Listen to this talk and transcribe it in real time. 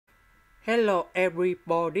Hello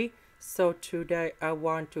everybody. So today I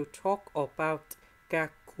want to talk about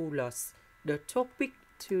calculus. The topic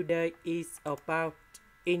today is about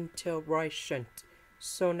integration.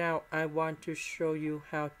 So now I want to show you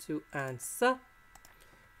how to answer.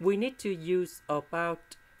 We need to use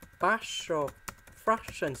about partial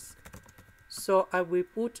fractions. So I will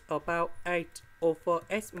put about 8 over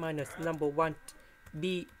s minus number 1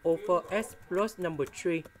 b over s plus number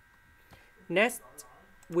 3. Next,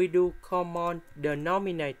 we do common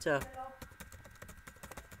denominator.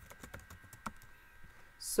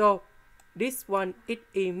 So this one it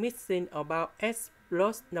is missing about s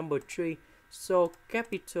plus number 3. So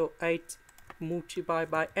capital 8 multiplied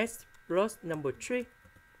by s plus number 3.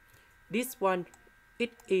 This one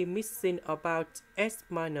it is missing about s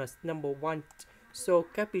minus number 1. So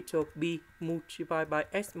capital B multiplied by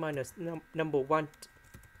s minus number 1.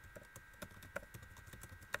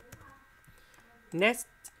 Next,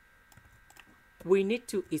 we need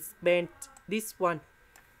to expand this one.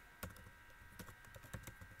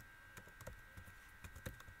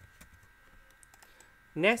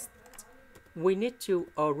 Next, we need to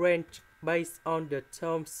arrange based on the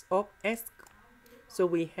terms of s. So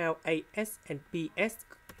we have as and bs.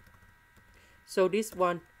 So this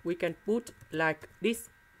one we can put like this.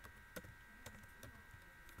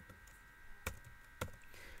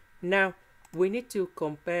 Now we need to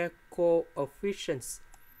compare coefficients.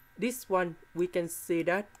 This one we can see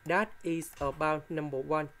that is about number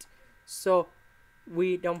 1. So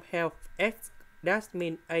we don't have s. That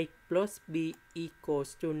means a plus b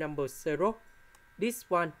equals to number 0. This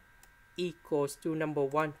one equals to number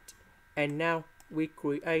 1. And now we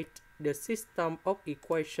create the system of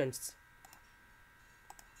equations.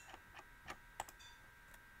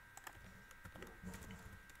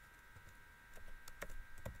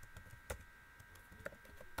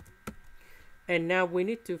 And now we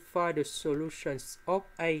need to find the solutions of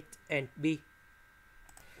 8 and b.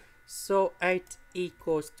 So 8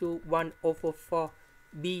 equals to 1 over 4,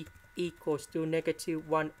 b equals to negative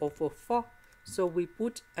 1 over 4. So we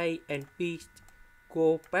put a and b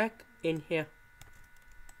go back in here.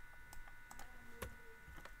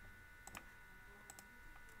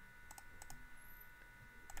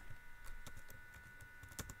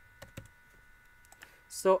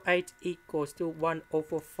 So 8 equals to 1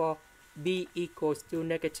 over 4, b equals to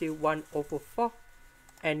negative 1 over 4.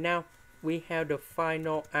 And now we have the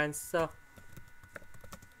final answer.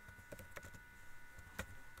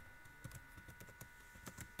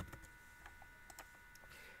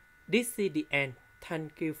 This is the end.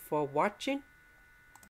 Thank you for watching.